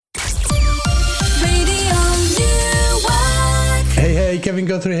Kevin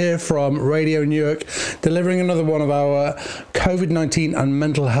Guthrie here from Radio Newark, delivering another one of our COVID-19 and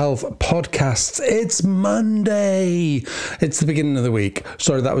mental health podcasts. It's Monday. It's the beginning of the week.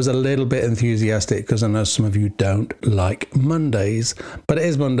 Sorry, that was a little bit enthusiastic because I know some of you don't like Mondays, but it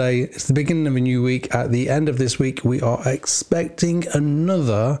is Monday. It's the beginning of a new week. At the end of this week, we are expecting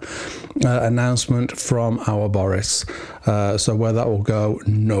another announcement from our Boris. So where that will go,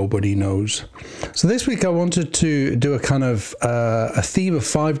 nobody knows. So this week I wanted to do a kind of a theme of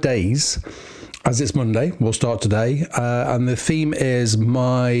 5 days, as it's Monday. We'll start today, and the theme is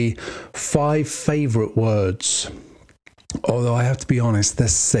my 5 favourite words. Although I have to be honest,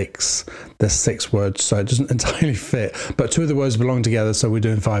 there's 6 words, so it doesn't entirely fit. But 2 of the words belong together, so we're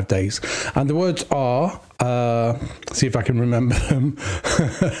doing 5 days. And the words are, see if I can remember them.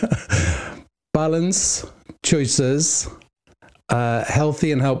 Balance, choices,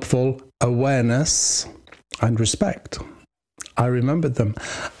 healthy and helpful, awareness, and respect. I remembered them.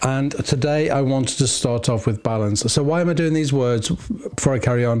 And today I wanted to start off with balance. So why am I doing these words before I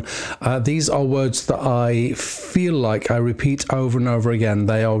carry on? These are words that I feel like I repeat over and over again.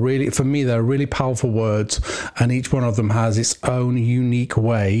 They are really, for me, they're really powerful words, and each one of them has its own unique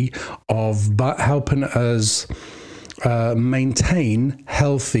way of helping us maintain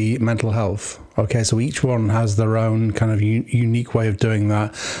healthy mental health. Okay, so each one has their own kind of unique way of doing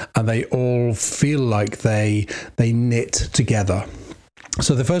that, and they all feel like they knit together.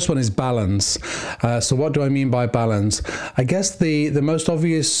 So the first one is balance. So what do I mean by balance? I guess the most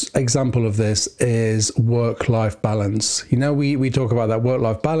obvious example of this is work-life balance. You know, we talk about that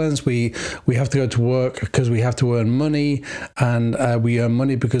work-life balance. We have to go to work because we have to earn money, and we earn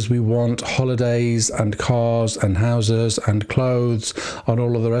money because we want holidays and cars and houses and clothes and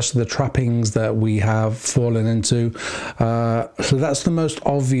all of the rest of the trappings that we have fallen into. So that's the most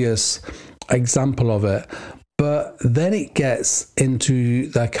obvious example of it. But then it gets into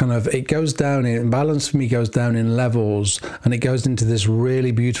that kind of, it goes down in balance for me, goes down in levels, and it goes into this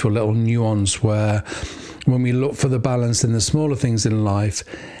really beautiful little nuance where when we look for the balance in the smaller things in life,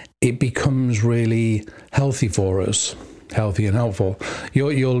 it becomes really healthy for us. Healthy and helpful.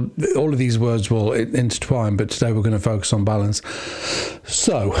 All of these words will intertwine, but today we're going to focus on balance.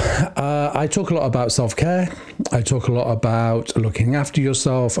 So, I talk a lot about self-care. I talk a lot about looking after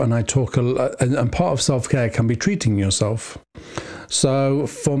yourself, and I talk a lot, and part of self-care can be treating yourself. So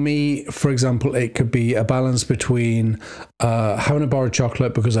for me, for example, it could be a balance between having a bar of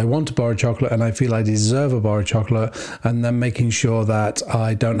chocolate because I want a bar of chocolate and I feel I deserve a bar of chocolate, and then making sure that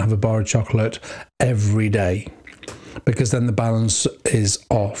I don't have a bar of chocolate every day, because then the balance is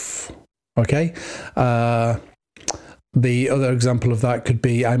off. Okay. The other example of that could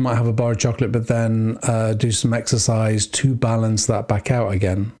be I might have a bar of chocolate, but then do some exercise to balance that back out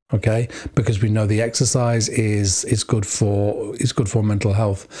again. Okay, because we know the exercise is good for mental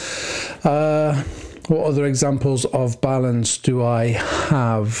health. What other examples of balance do I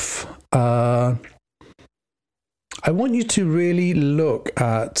have? I want you to really look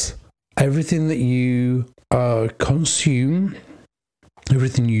at everything that you consume,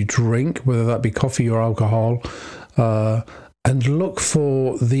 everything you drink, whether that be coffee or alcohol, and look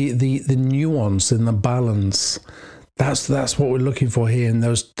for the nuance in the balance. That's what we're looking for here in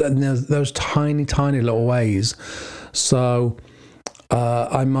those tiny little ways. So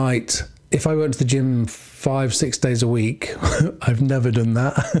I might, if I went to the gym 5-6 days a week, I've never done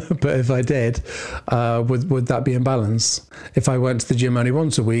that, but if I did, would that be in balance? If I went to the gym only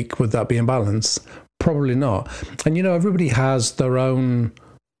once a week, would that be in balance? Probably not. And you know, everybody has their own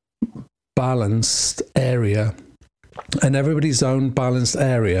balanced area, and everybody's own balanced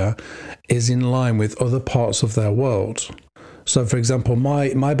area is in line with other parts of their world. So for example,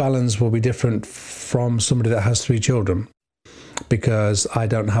 my balance will be different from somebody that has 3 children, because I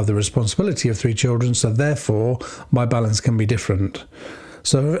don't have the responsibility of 3 children, so therefore my balance can be different.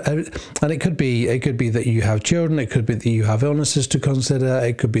 So, and it could be that you have children, it could be that you have illnesses to consider,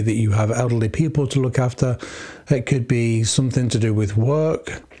 it could be that you have elderly people to look after, it could be something to do with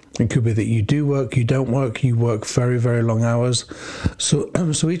work, it could be that you do work, you don't work, you work very, very long hours. So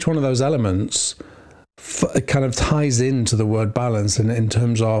each one of those elements kind of ties into the word balance, in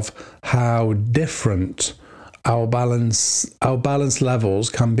terms of how different our balance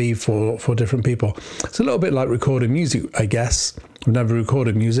levels can be for different people. It's a little bit like recording music, I guess. I've never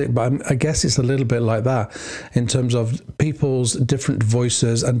recorded music, but I guess it's a little bit like that in terms of people's different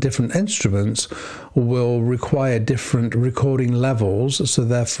voices and different instruments will require different recording levels, so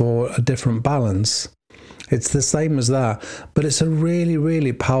therefore a different balance. It's the same as that, but it's a really,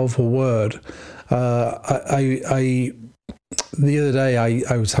 really powerful word. I the other day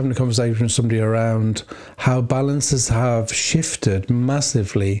I was having a conversation with somebody around how balances have shifted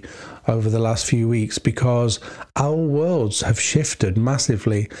massively over the last few weeks because our worlds have shifted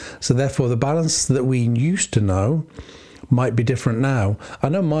massively. So therefore, the balance that we used to know might be different now. I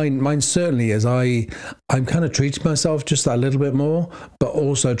know mine certainly is. I'm kind of treating myself just that little bit more, but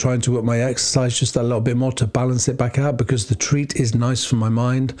also trying to up my exercise just a little bit more to balance it back out, because the treat is nice for my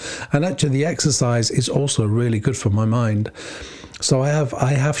mind, and actually the exercise is also really good for my mind. So I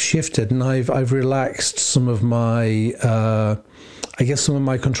have shifted, and I've relaxed some of my some of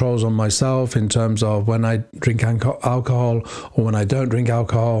my controls on myself in terms of when I drink alcohol or when I don't drink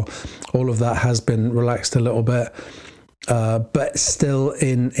alcohol. All of that has been relaxed a little bit. But still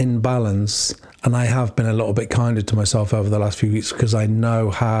in balance, and I have been a little bit kinder to myself over the last few weeks because I know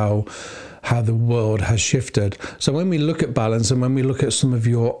how the world has shifted. So when we look at balance, and when we look at some of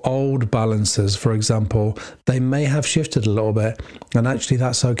your old balances, for example, they may have shifted a little bit, and actually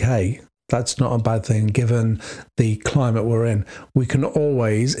that's okay. That's not a bad thing given the climate we're in. We can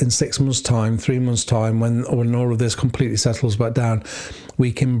always, in 6 months' time, 3 months' time, when all of this completely settles back down,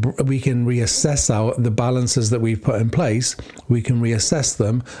 we can reassess the balances that we've put in place. We can reassess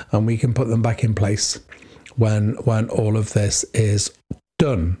them, and we can put them back in place when all of this is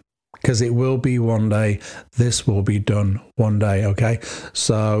done. Because it will be one day. This will be done one day. Okay,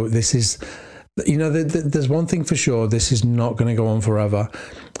 so this is. There's one thing for sure, this is not going to go on forever.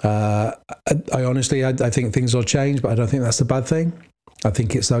 I honestly think things will change, but I don't think that's a bad thing. I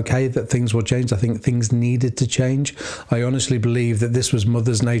think it's okay that things will change. I think things needed to change. I honestly believe that this was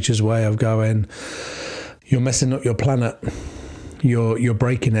Mother Nature's way of going, you're messing up your planet. You're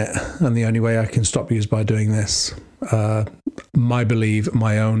breaking it, and the only way I can stop you is by doing this.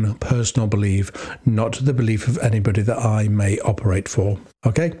 My own personal belief, not the belief of anybody that I may operate for.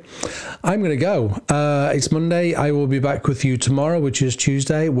 Okay, I'm going to go. It's Monday. I will be back with you tomorrow, which is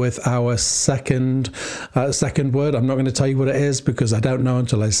Tuesday, with our second word. I'm not going to tell you what it is because I don't know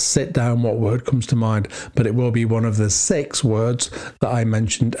until I sit down what word comes to mind, but it will be one of the 6 words that I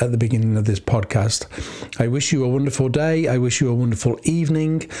mentioned at the beginning of this podcast. I wish you a wonderful day. I wish you a wonderful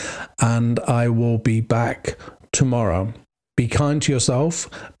evening, and I will be back tomorrow. Be kind to yourself,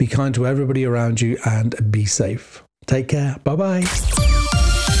 be kind to everybody around you, and be safe. Take care. Bye-bye.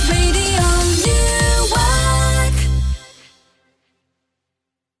 Radio